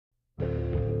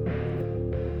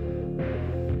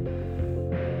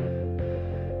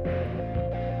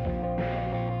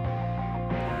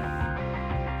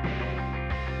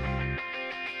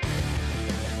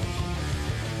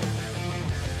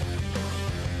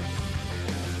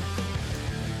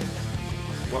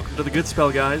Welcome to the Good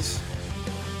Spell, guys.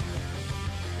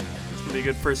 It's going to be a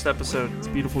good first episode. It's a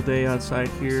beautiful day outside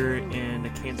here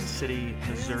in Kansas City,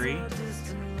 Missouri.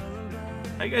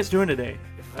 How you guys doing today?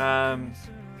 I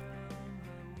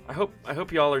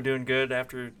hope y'all are doing good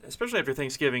especially after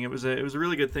Thanksgiving. It was a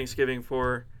really good Thanksgiving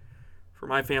for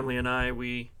my family and I.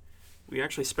 We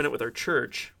actually spent it with our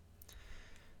church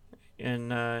in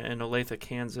Olathe,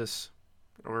 Kansas,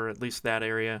 or at least that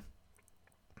area,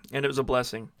 and it was a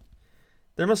blessing.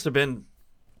 There must have been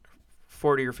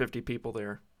 40 or 50 people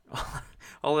there,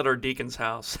 all at our deacon's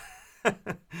house.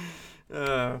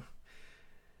 It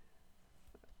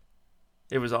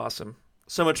was awesome.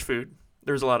 So much food.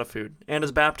 There was a lot of food. And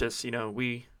as Baptists,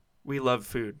 we love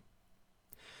food.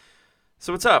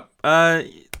 So what's up?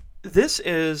 This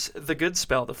is The Good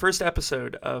Spell, the first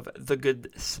episode of The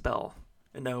Good Spell.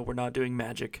 And no, we're not doing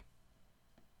magic.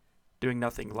 Doing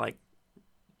nothing like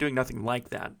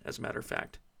that, as a matter of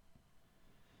fact.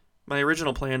 My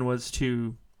original plan was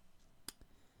to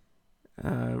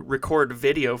record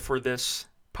video for this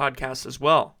podcast as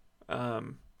well.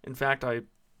 In fact, I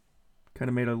kind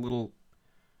of made a little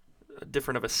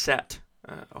different of a set,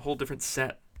 a whole different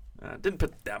set. Didn't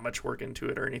put that much work into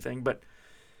it or anything, but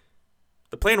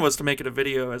the plan was to make it a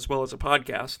video as well as a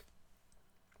podcast.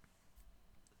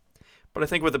 But I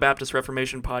think with the Baptist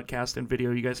Reformation Podcast and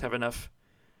video, you guys have enough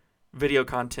video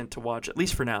content to watch, at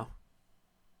least for now.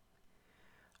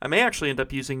 I may actually end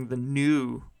up using the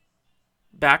new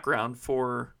background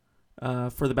for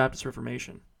the Baptist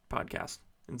Reformation Podcast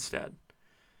instead.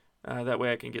 That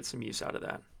way I can get some use out of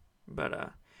that.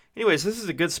 But anyways, this is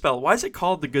a good spell. Why is it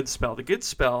called the Good Spell? The Good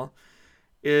Spell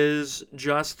is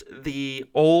just the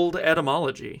old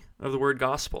etymology of the word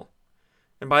gospel.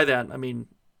 And by that, I mean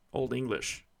Old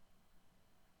English.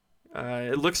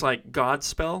 It looks like God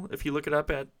spell if you look it up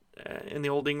in the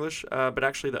Old English, but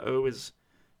actually the O is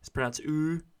pronounced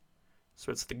oo,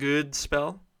 so it's the good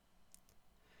spell.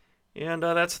 And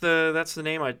that's the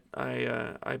name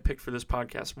I picked for this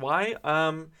podcast. Why?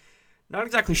 Not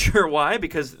exactly sure why,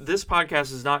 because this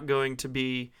podcast is not going to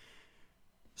be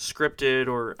scripted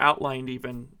or outlined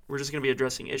even. We're just going to be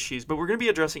addressing issues, but we're going to be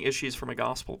addressing issues from a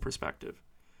gospel perspective.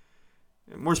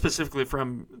 More specifically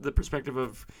from the perspective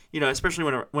of,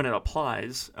 especially when it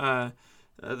applies, the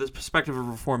perspective of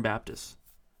Reformed Baptists,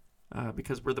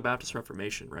 because we're the Baptist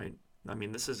Reformation, right? I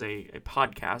mean, this is a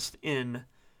podcast in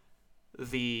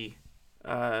the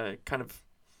kind of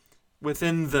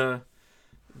within the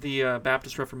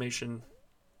Baptist Reformation.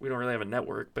 We don't really have a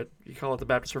network, but you call it the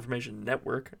Baptist Reformation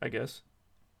Network, I guess.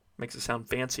 Makes it sound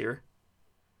fancier.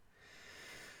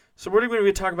 So what are we going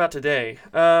to talk about today?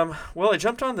 Well, I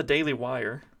jumped on the Daily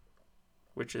Wire,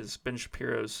 which is Ben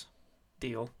Shapiro's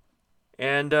deal,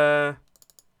 and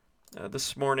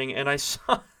this morning, and I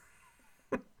saw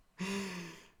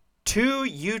 2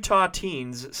 Utah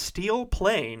teens steal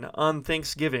plane on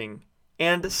Thanksgiving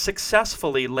and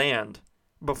successfully land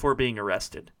before being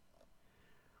arrested.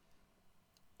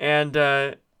 And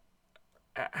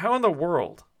how in the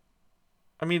world?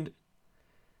 I mean,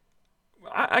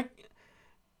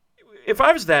 if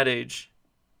I was that age,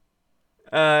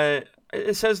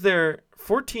 it says they're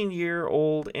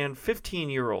 14-year-old and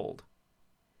 15-year-old.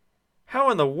 How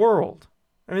in the world?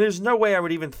 I mean, there's no way I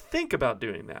would even think about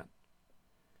doing that.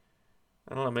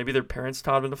 I don't know, maybe their parents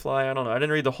taught them to fly. I don't know. I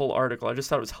didn't read the whole article. I just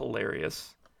thought it was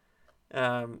hilarious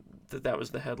that was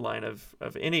the headline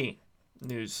of any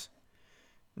news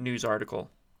article.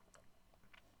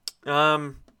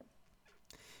 2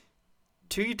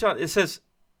 Utah...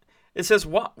 It says,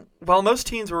 while most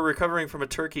teens were recovering from a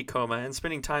turkey coma and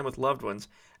spending time with loved ones,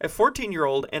 a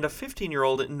 14-year-old and a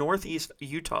 15-year-old in northeast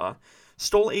Utah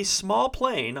stole a small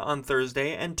plane on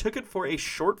Thursday and took it for a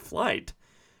short flight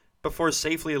before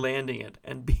safely landing it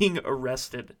and being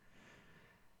arrested. Can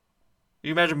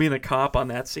you imagine being a cop on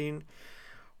that scene?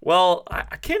 Well,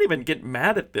 I can't even get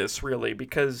mad at this, really,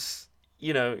 because,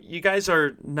 you guys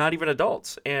are not even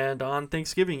adults. And on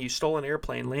Thanksgiving, you stole an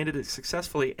airplane, landed it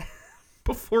successfully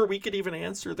before we could even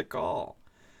answer the call.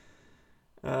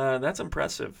 That's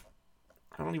impressive.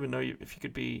 I don't even know if you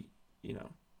could be,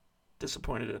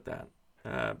 disappointed at that.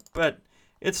 But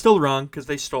it's still wrong because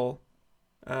they stole.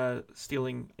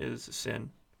 Stealing is a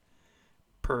sin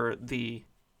per the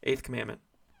 8th commandment.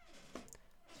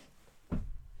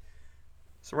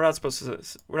 So we're not supposed to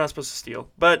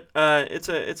steal. But it's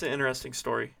an interesting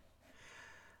story.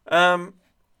 Man,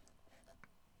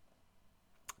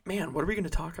 what are we going to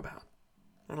talk about?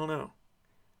 I don't know.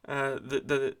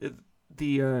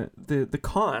 The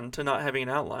con to not having an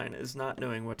outline is not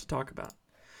knowing what to talk about.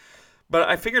 But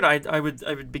I figured I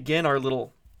would begin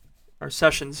our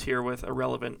sessions here with a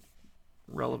relevant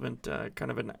relevant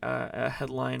kind of a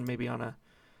headline maybe on a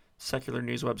secular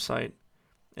news website,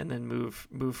 and then move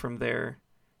from there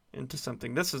into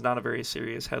something. This is not a very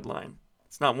serious headline.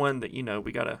 It's not one that,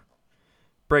 we got to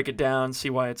break it down, see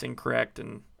why it's incorrect,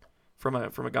 and from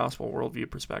a gospel worldview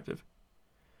perspective.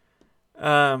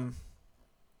 A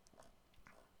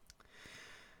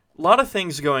lot of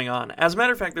things going on. As a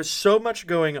matter of fact, there's so much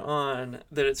going on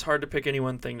that it's hard to pick any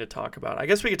one thing to talk about. I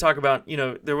guess we could talk about,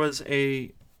 there was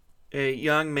a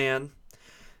young man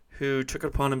who took it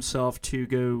upon himself to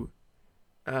go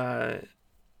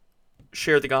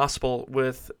share the gospel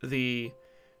with the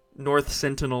North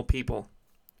Sentinel people,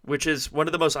 which is one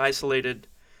of the most isolated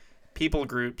people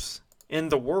groups in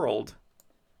the world,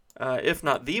 if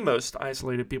not the most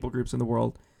isolated people groups in the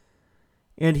world.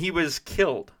 And he was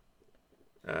killed.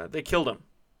 They killed him.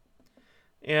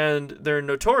 And they're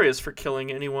notorious for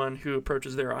killing anyone who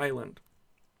approaches their island.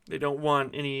 They don't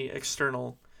want any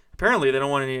external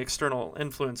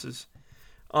influences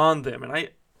on them. And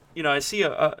I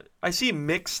see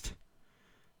mixed,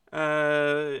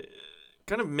 kind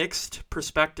of mixed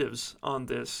perspectives on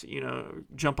this.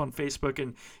 Jump on Facebook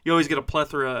and you always get a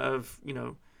plethora of,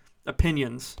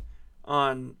 opinions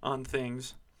on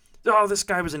things. Oh, this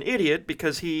guy was an idiot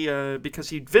because he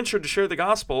ventured to share the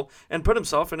gospel and put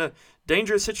himself in a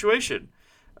dangerous situation.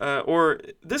 Or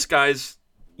this guy's,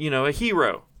 a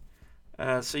hero.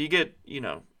 So you get,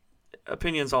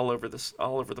 opinions all over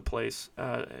the place,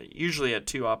 usually at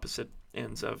two opposite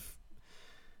ends of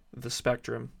the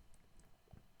spectrum.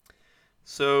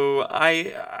 So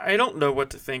I don't know what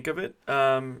to think of it.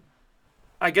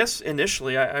 I guess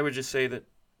initially I would just say that,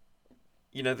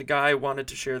 the guy wanted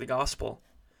to share the gospel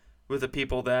with the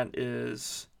people that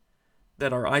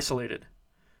are isolated.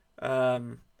 I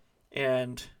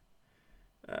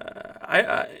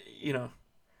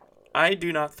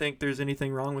do not think there's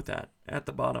anything wrong with that at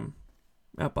bottom.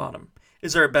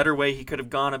 Is there a better way he could have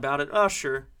gone about it? Oh,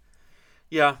 sure.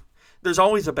 Yeah, there's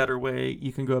always a better way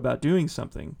you can go about doing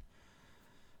something.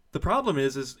 The problem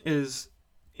is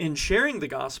in sharing the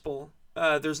gospel,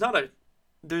 there's not a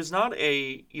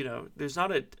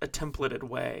templated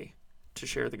way to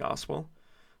share the gospel.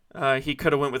 He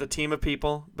could have went with a team of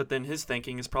people, but then his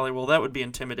thinking is probably, well, that would be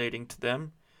intimidating to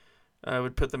them. It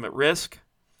would put them at risk.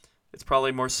 It's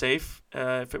probably more safe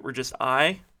if it were just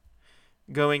I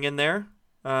going in there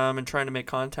and trying to make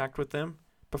contact with them,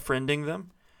 befriending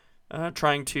them,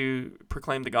 trying to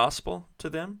proclaim the gospel to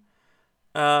them.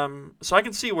 So I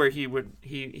can see where he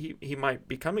might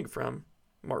be coming from,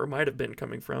 or might have been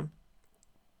coming from.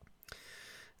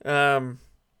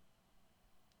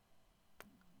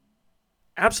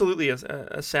 Absolutely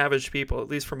a savage people, at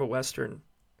least from a Western,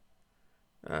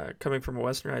 coming from a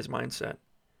Westernized mindset.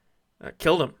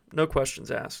 Killed him, no questions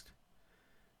asked.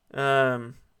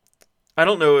 I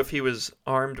don't know if he was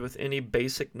armed with any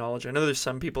basic knowledge. I know there's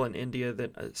some people in India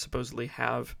that supposedly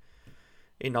have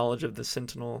a knowledge of the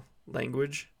Sentinel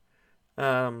language.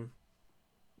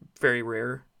 Very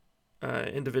rare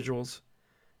individuals.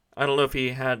 I don't know if he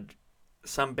had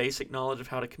some basic knowledge of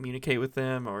how to communicate with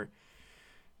them, or,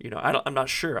 I'm not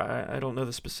sure. I don't know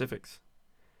the specifics.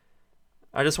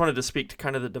 I just wanted to speak to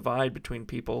kind of the divide between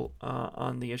people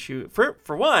on the issue.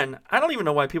 For one, I don't even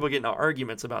know why people get into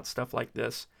arguments about stuff like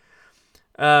this.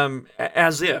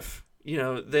 As if,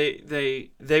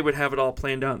 they would have it all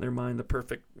planned out in their mind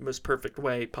the most perfect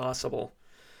way possible.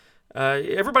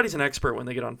 Everybody's an expert when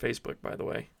they get on Facebook, by the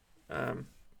way,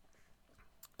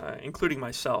 including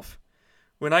myself.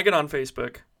 When I get on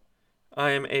Facebook,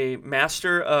 I am a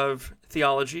master of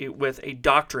theology with a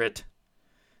doctorate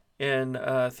in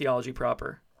theology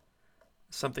proper,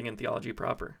 something in theology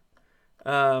proper,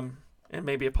 and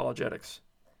maybe apologetics.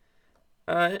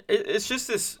 It's just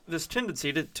this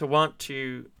tendency to want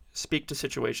to speak to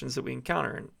situations that we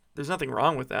encounter, and there's nothing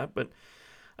wrong with that. But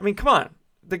I mean, come on,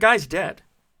 the guy's dead,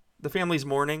 the family's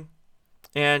mourning,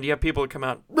 and you have people that come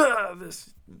out,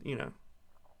 this,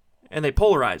 and they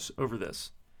polarize over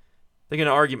this. They get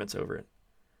into arguments over it.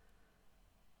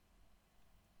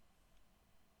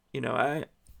 The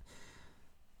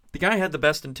guy had the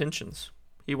best intentions.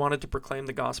 He wanted to proclaim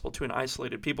the gospel to an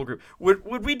isolated people group.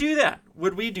 Would we do that?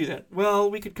 Would we do that? Well,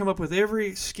 we could come up with every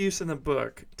excuse in the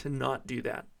book to not do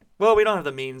that. Well, we don't have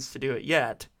the means to do it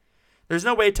yet. There's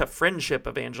no way to friendship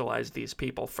evangelize these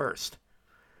people first.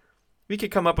 We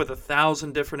could come up with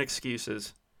 1,000 different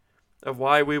excuses of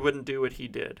why we wouldn't do what he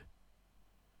did.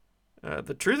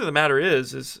 The truth of the matter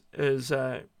is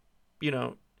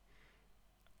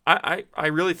I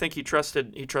really think he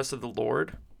trusted the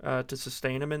Lord to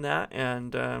sustain him in that,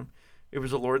 and it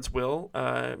was the Lord's will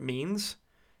means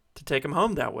to take him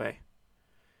home that way.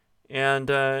 And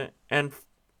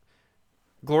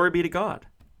glory be to God.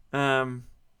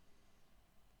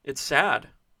 It's sad.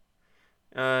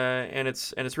 And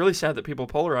it's really sad that people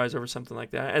polarize over something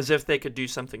like that, as if they could do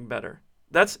something better.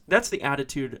 That's the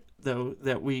attitude, though,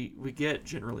 that we get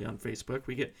generally on Facebook.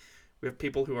 We have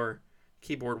people who are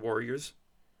keyboard warriors.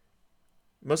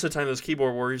 Most of the time, those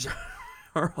keyboard warriors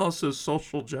are also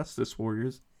social justice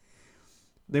warriors.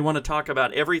 They want to talk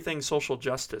about everything social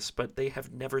justice, but they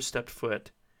have never stepped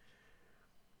foot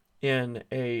in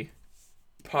a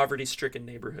poverty-stricken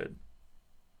neighborhood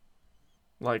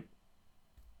like,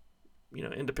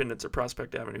 Independence or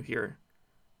Prospect Avenue here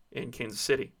in Kansas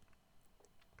City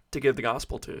to give the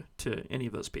gospel to any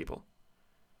of those people.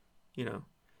 They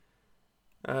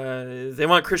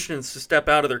want Christians to step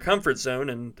out of their comfort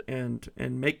zone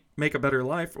and make a better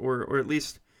life, or at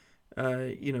least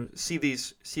see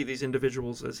these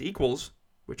individuals as equals,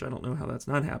 which I don't know how that's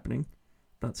not happening.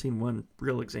 Not seen one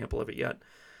real example of it yet.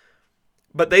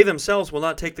 But they themselves will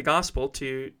not take the gospel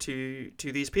to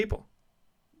these people.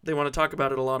 They want to talk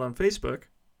about it a lot on Facebook,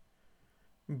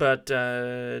 but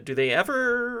do they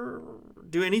ever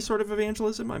do any sort of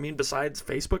evangelism? I mean, besides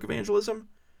Facebook evangelism?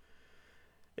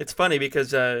 It's funny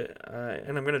because,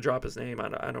 and I'm going to drop his name,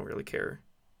 I don't really care.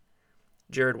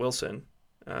 Jared Wilson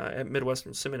at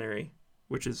Midwestern Seminary,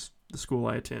 which is the school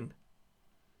I attend.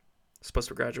 Supposed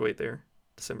to graduate there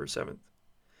December 7th.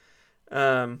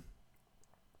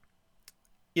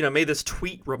 Made this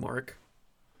tweet remark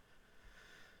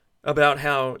about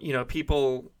how,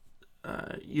 people,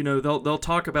 they'll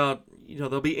talk about,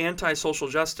 there'll be anti-social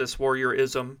justice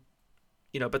warriorism,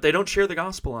 but they don't share the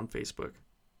gospel on Facebook.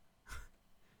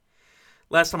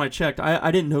 Last time I checked, I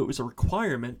didn't know it was a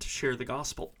requirement to share the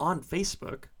gospel on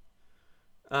Facebook.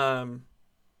 But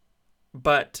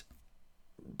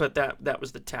that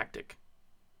was the tactic,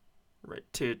 right?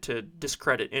 To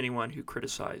discredit anyone who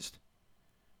criticized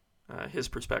his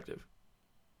perspective.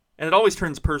 And it always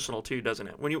turns personal too, doesn't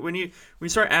it? When you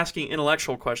start asking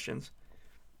intellectual questions,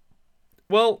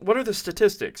 well, what are the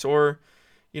statistics? Or,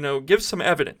 give some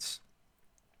evidence.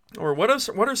 Or what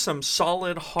are some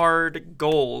solid, hard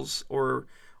goals or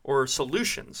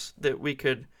solutions that we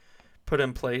could put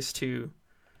in place to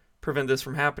prevent this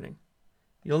from happening?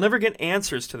 You'll never get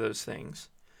answers to those things.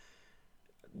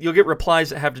 You'll get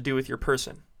replies that have to do with your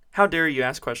person. How dare you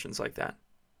ask questions like that?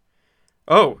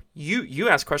 Oh, you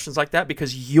ask questions like that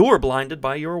because you're blinded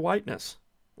by your whiteness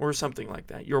or something like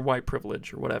that, your white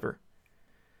privilege or whatever.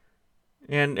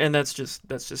 And that's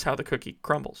just how the cookie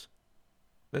crumbles.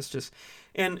 That's just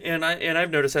and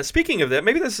I've noticed that. Speaking of that,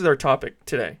 maybe this is our topic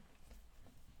today.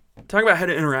 Talking about how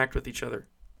to interact with each other,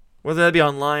 whether that be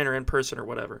online or in person or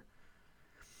whatever.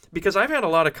 Because I've had a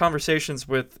lot of conversations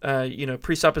with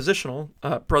presuppositional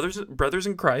brothers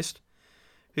in Christ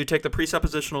who take the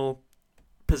presuppositional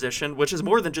position, which is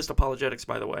more than just apologetics,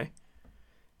 by the way.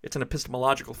 It's an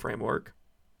epistemological framework.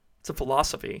 It's a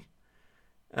philosophy,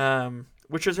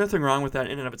 which there's nothing wrong with that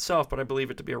in and of itself, but I believe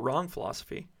it to be a wrong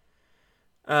philosophy.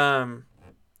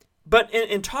 But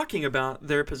in talking about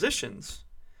their positions,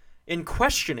 in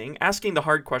questioning, asking the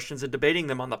hard questions and debating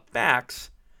them on the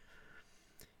facts,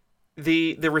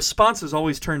 the responses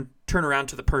always turn around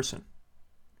to the person.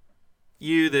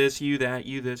 You this, you that,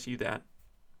 you this, you that.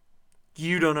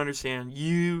 You don't understand.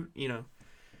 You're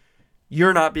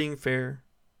not being fair.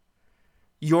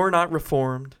 You're not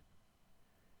reformed.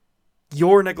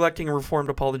 You're neglecting a reformed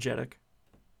apologetic.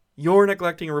 You're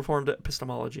neglecting a reformed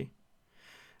epistemology.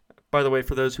 By the way,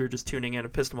 for those who are just tuning in,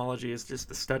 epistemology is just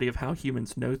the study of how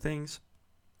humans know things.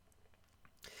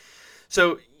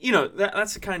 So,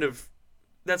 that's the kind of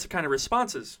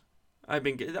responses I've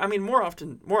been getting. I mean, more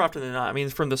often than not. I mean,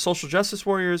 from the social justice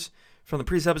warriors, from the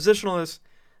presuppositionalists,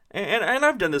 and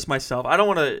I've done this myself. I don't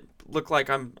want to look like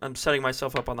I'm setting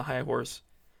myself up on the high horse,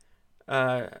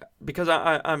 because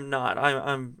I'm not.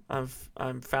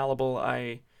 I'm fallible.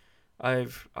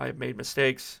 I've made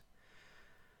mistakes.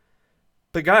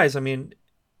 But guys, I mean,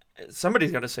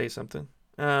 somebody's got to say something.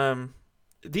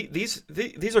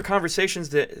 These are conversations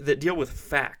that deal with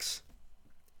facts,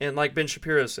 and like Ben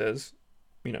Shapiro says,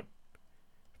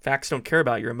 facts don't care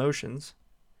about your emotions.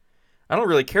 I don't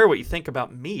really care what you think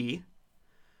about me.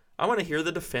 I want to hear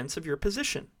the defense of your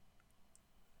position.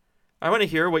 I want to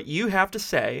hear what you have to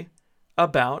say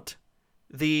about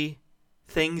the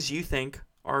things you think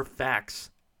are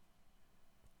facts.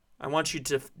 I want you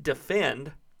to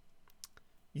defend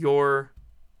your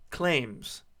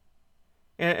claims.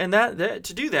 And that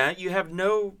to do that,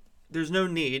 there's no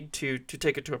need to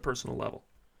take it to a personal level.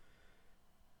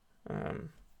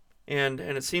 And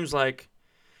it seems like,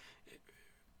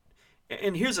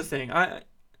 and here's the thing,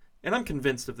 I'm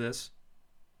convinced of this.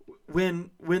 When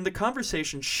the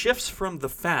conversation shifts from the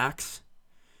facts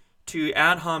to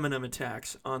ad hominem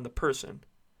attacks on the person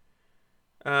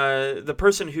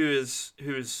who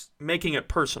is making it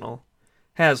personal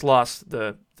has lost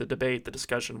the debate, the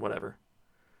discussion, whatever.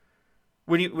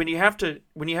 When you have to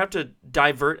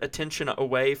divert attention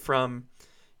away from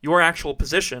your actual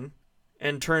position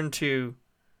and turn to,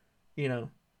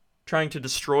 trying to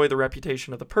destroy the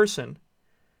reputation of the person,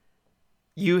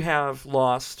 you have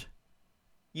lost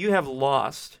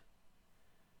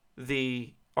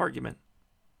the argument.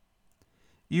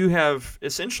 You have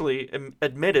essentially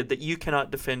admitted that you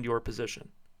cannot defend your position.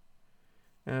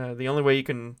 The only way you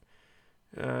can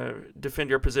defend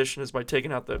your position is by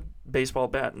taking out the baseball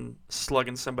bat and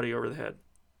slugging somebody over the head.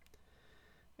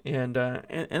 And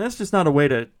that's just not a way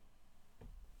to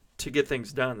get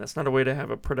things done. That's not a way to have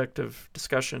a productive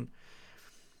discussion.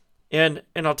 And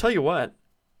I'll tell you what,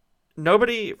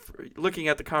 nobody looking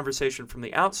at the conversation from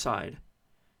the outside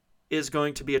is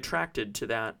going to be attracted to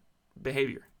that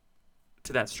behavior,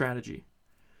 to that strategy.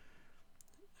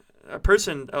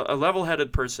 A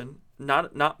level-headed person,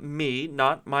 not me,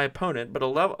 not my opponent, but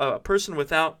a person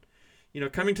without,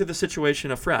 coming to the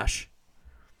situation afresh,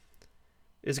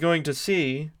 is going to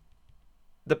see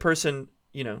the person,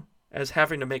 as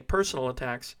having to make personal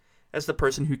attacks as the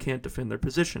person who can't defend their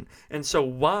position. And so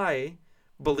why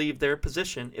believe their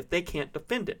position if they can't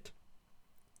defend it?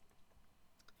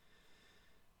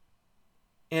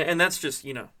 And that's just,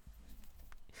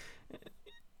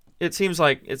 it seems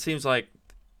like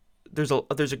there's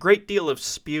a great deal of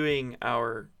spewing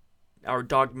our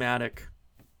dogmatic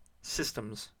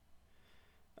systems.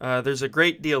 There's a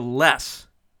great deal less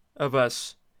of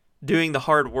us doing the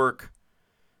hard work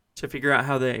to figure out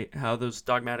how those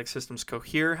dogmatic systems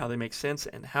cohere, how they make sense,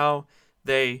 and how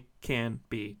they can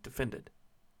be defended.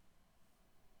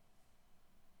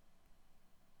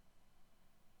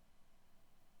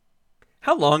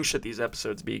 How long should these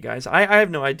episodes be, guys? I have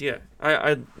no idea.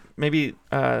 I maybe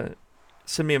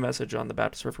send me a message on the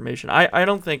Baptist Reformation. I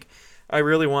don't think I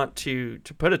really want to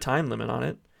put a time limit on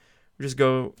it. We'll just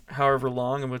go however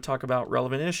long, and we'll talk about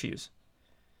relevant issues.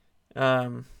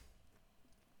 I'm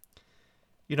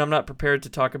not prepared to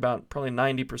talk about probably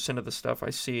 90% of the stuff I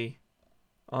see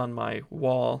on my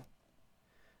wall.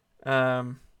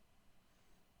 I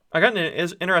got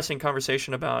an interesting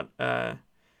conversation about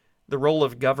the role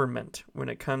of government when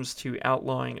it comes to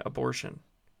outlawing abortion.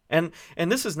 And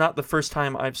this is not the first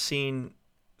time I've seen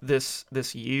this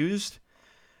used,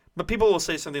 but people will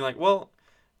say something like, well,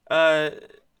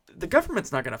 the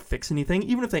government's not going to fix anything.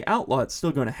 Even if they outlaw it, it's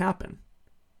still going to happen.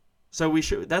 So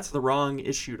that's the wrong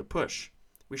issue to push.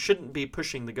 We shouldn't be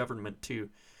pushing the government to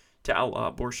outlaw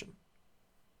abortion.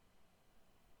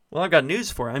 Well, I've got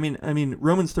news for you. I mean,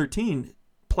 Romans 13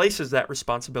 places that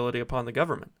responsibility upon the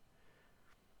government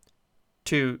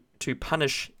to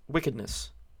punish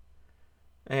wickedness.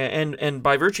 And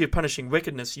by virtue of punishing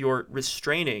wickedness, you're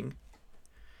restraining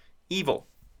evil.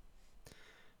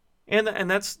 And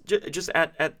that's just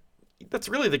that's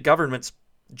really the government's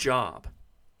job.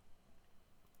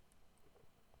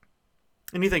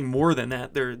 Anything more than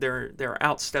that, they're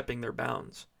outstepping their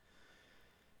bounds.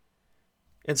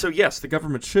 And so, yes, the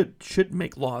government should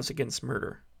make laws against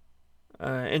murder.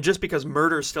 And just because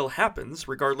murder still happens,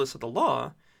 regardless of the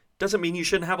law, doesn't mean you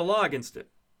shouldn't have a law against it.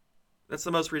 That's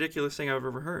the most ridiculous thing I've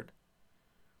ever heard.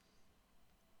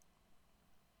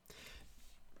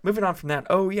 Moving on from that.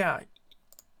 Oh, yeah.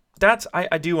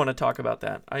 I do want to talk about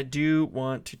that.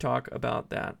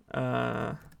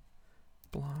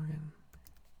 Blogging.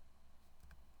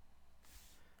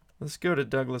 Let's go to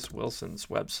Douglas Wilson's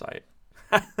website.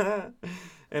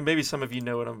 And maybe some of you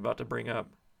know what I'm about to bring up.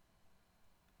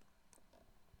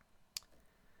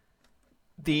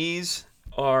 These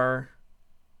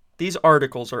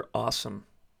articles are awesome.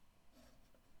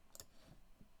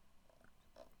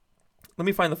 Let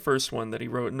me find the first one that he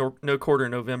wrote. No Quarter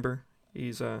November.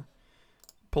 He's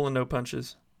pulling no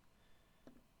punches.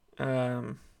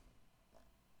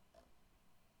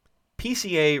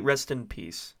 PCA, rest in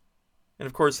peace. And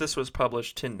of course, this was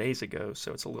published 10 days ago,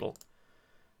 so it's a little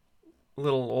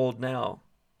old now.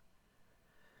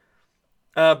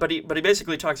 But he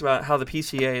basically talks about how the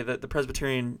PCA, the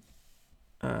Presbyterian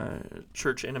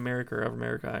Church in America, or of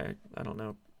America, I don't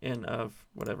know,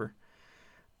 whatever,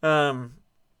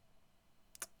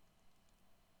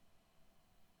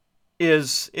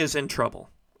 is in trouble.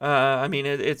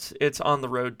 It's on the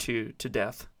road to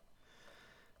death.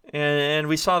 And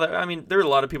we saw that. I mean, there were a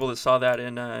lot of people that saw that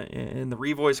in the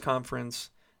Revoice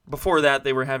conference. Before that,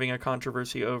 they were having a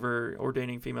controversy over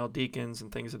ordaining female deacons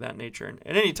and things of that nature.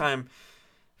 And any time,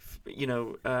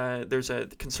 there's a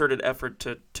concerted effort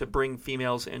to bring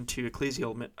females into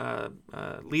ecclesial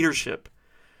leadership,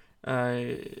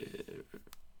 there's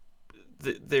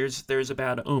a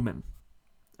bad omen,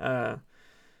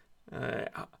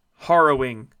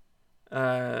 harrowing.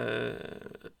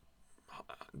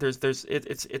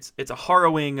 It's a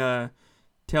harrowing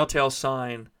telltale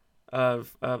sign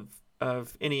of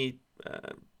any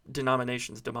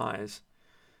denomination's demise.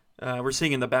 We're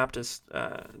seeing in the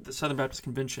Southern Baptist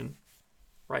Convention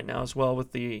right now as well,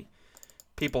 with the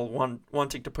people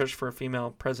wanting to push for a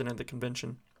female president of the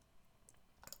convention.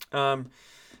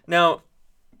 Now,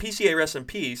 PCA Rest in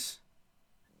Peace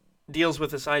deals with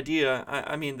this idea.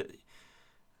 I mean,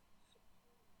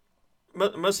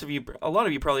 a lot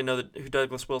of you probably know who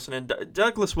Douglas Wilson is. And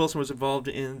Douglas Wilson was involved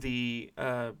in the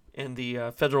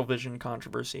Federal Vision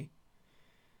controversy.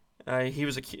 He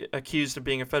was accused of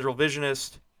being a federal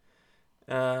visionist,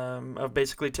 of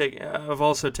basically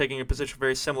also taking a position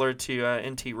very similar to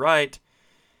N.T. Wright.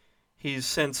 He's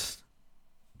since,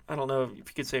 I don't know if you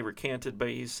could say recanted, but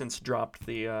he's since dropped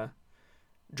the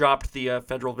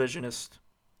federal visionist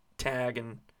tag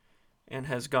and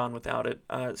has gone without it.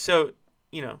 So,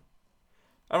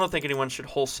 I don't think anyone should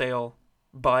wholesale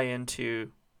buy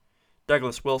into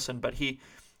Douglas Wilson, but he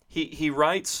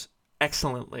writes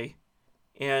excellently,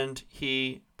 and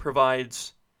he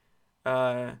provides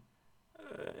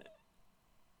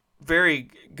very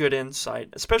good insight,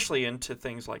 especially into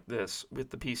things like this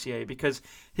with the PCA, because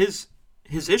his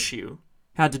issue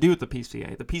had to do with the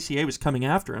PCA. The PCA was coming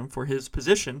after him for his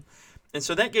position, and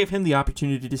so that gave him the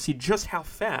opportunity to see just how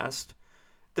fast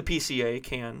the PCA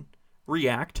can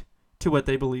react to what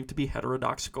they believe to be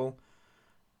heterodoxical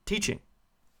teaching.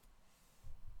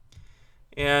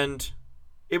 And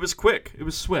it was quick. It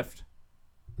was swift.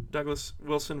 Douglas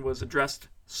Wilson was addressed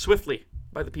swiftly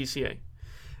by the PCA.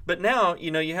 But now,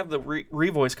 you have the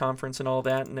Revoice Conference and all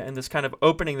that, and this kind of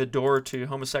opening the door to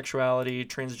homosexuality,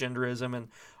 transgenderism, and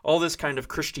all this kind of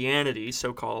Christianity,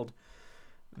 so-called,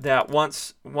 that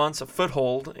wants a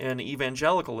foothold in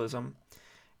evangelicalism,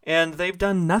 and they've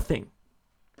done nothing.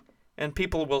 And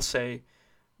people will say,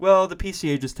 well, the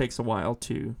PCA just takes a while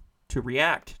to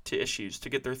react to issues, to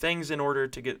get their things in order,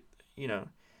 to get, to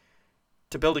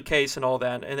build a case and all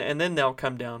that, and then they'll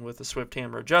come down with a swift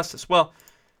hammer of justice. Well,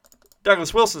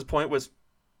 Douglas Wilson's point was,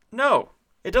 no,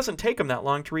 it doesn't take them that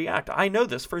long to react. I know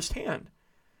this firsthand.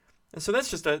 And so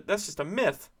that's just a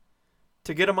myth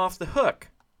to get them off the hook.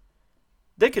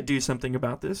 They could do something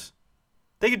about this.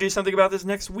 They could do something about this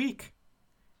next week.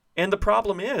 And the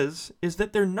problem is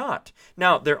that they're not.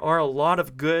 Now, there are a lot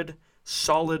of good,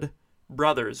 solid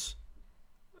brothers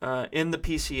in the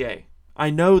PCA. I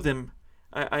know them.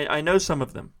 I know some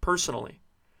of them personally,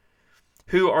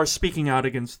 who are speaking out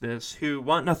against this, who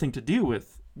want nothing to do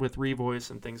with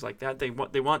Revoice and things like that. They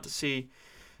want to see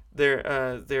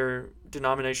their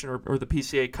denomination or the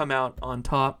PCA come out on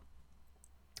top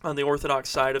on the Orthodox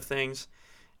side of things,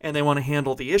 and they want to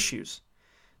handle the issues.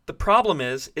 The problem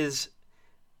is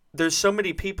there's so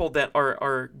many people that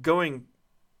are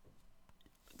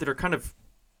kind of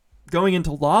going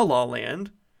into la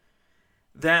land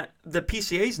that the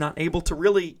PCA is not able to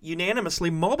really unanimously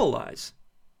mobilize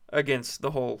against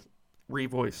the whole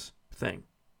Revoice thing.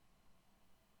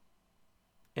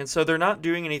 And so they're not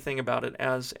doing anything about it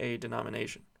as a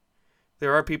denomination.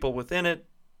 There are people within it,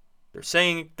 they're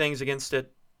saying things against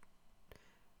it,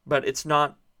 but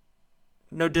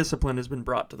no discipline has been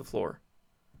brought to the floor.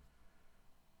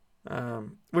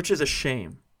 Which is a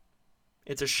shame.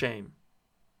 It's a shame.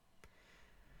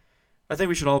 I think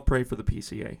we should all pray for the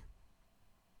PCA.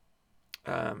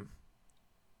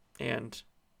 And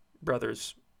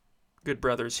good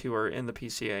brothers who are in the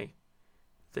PCA,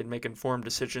 they'd make informed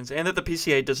decisions, and that the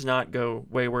PCA does not go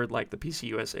wayward like the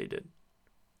PCUSA did.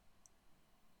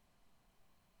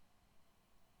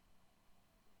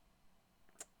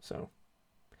 So,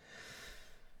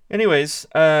 anyways,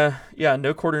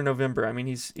 no quarter November. I mean,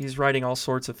 he's writing all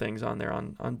sorts of things on there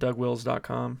on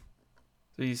dougwills.com.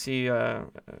 So you see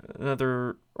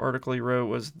another article he wrote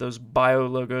was those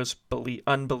bio-logos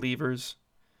unbelievers.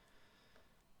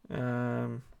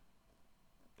 If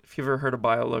you've ever heard of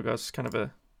bio-logos, kind of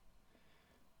a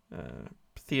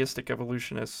theistic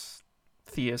evolutionist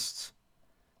theists.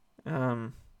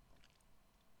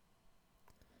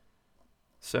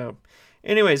 So,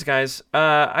 anyways, guys,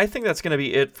 I think that's going to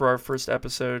be it for our first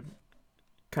episode.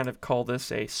 Kind of call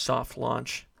this a soft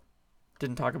launch.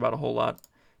 Didn't talk about a whole lot.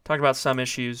 Talked about some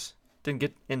issues. Didn't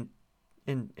get into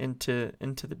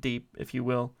the deep, if you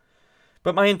will.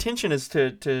 But my intention is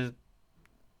to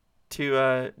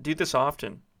do this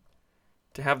often.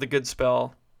 To have the good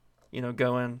spell,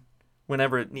 going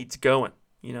whenever it needs going.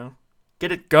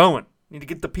 Get it going. Need to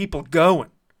get the people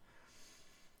going.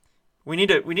 We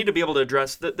need to be able to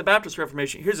address the Baptist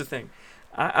Reformation. Here's the thing.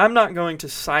 I'm not going to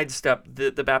sidestep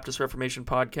the Baptist Reformation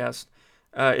podcast,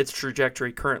 its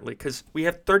trajectory currently, because we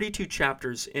have 32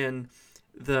 chapters in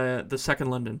the Second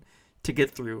London to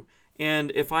get through.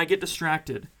 And if I get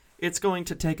distracted, it's going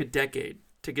to take a decade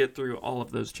to get through all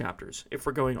of those chapters if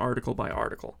we're going article by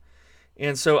article.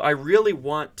 And so I really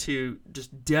want to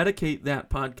just dedicate that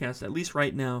podcast, at least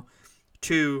right now,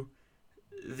 to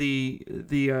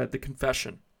the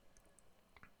confession.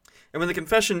 And when the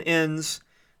confession ends,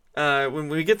 when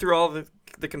we get through all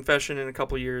the confession in a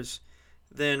couple years,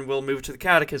 then we'll move to the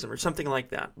catechism or something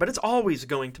like that. But it's always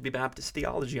going to be Baptist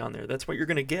theology on there. That's what you're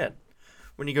going to get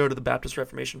when you go to the Baptist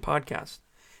Reformation Podcast.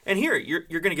 And here, you're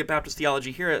going to get Baptist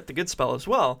theology here at the Good Spell as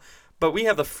well. But we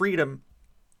have the freedom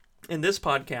in this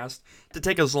podcast to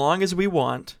take as long as we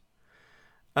want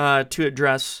to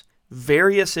address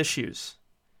various issues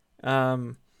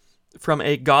from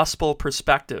a gospel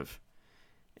perspective,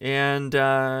 and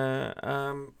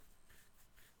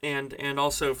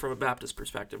also from a Baptist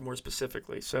perspective, more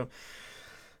specifically. So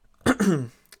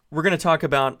we're going to talk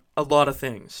about a lot of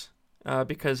things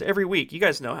because every week, you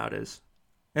guys know how it is.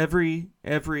 Every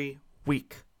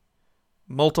week,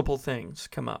 multiple things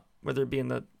come up, whether it be in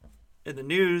the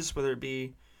news, whether it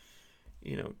be,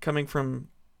 coming from,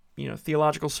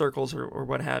 theological circles or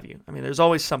what have you. I mean, there's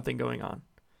always something going on.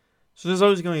 So there's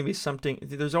always going to be something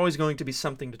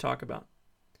to talk about.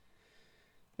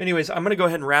 Anyways, I'm going to go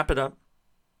ahead and wrap it up.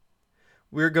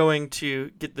 We're going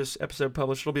to get this episode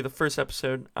published. It'll be the first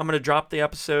episode. I'm going to drop the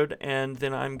episode, and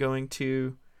then I'm probably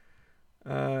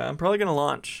going to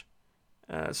launch.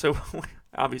 So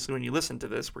obviously when you listen to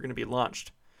this, we're going to be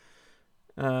launched.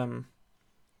 So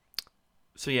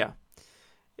yeah,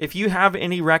 if you have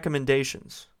any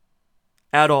recommendations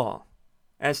at all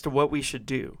as to what we should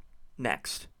do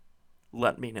next,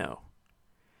 let me know.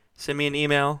 Send me an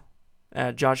email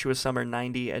at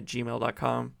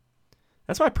joshuasummer90@gmail.com.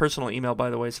 That's my personal email, by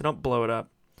the way, so don't blow it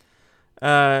up.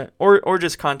 Or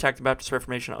just contact the Baptist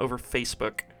Reformation over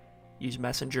Facebook. Use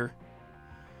Messenger.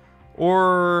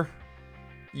 Or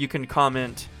you can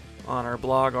comment on our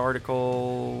blog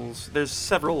articles. There's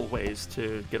several ways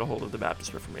to get a hold of the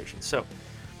Baptist Reformation. So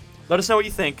let us know what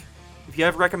you think. If you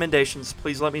have recommendations,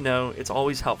 please let me know. It's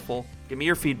always helpful. Give me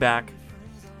your feedback.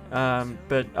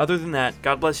 But other than that,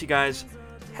 God bless you guys.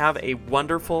 Have a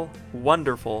wonderful,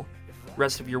 wonderful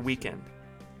rest of your weekend.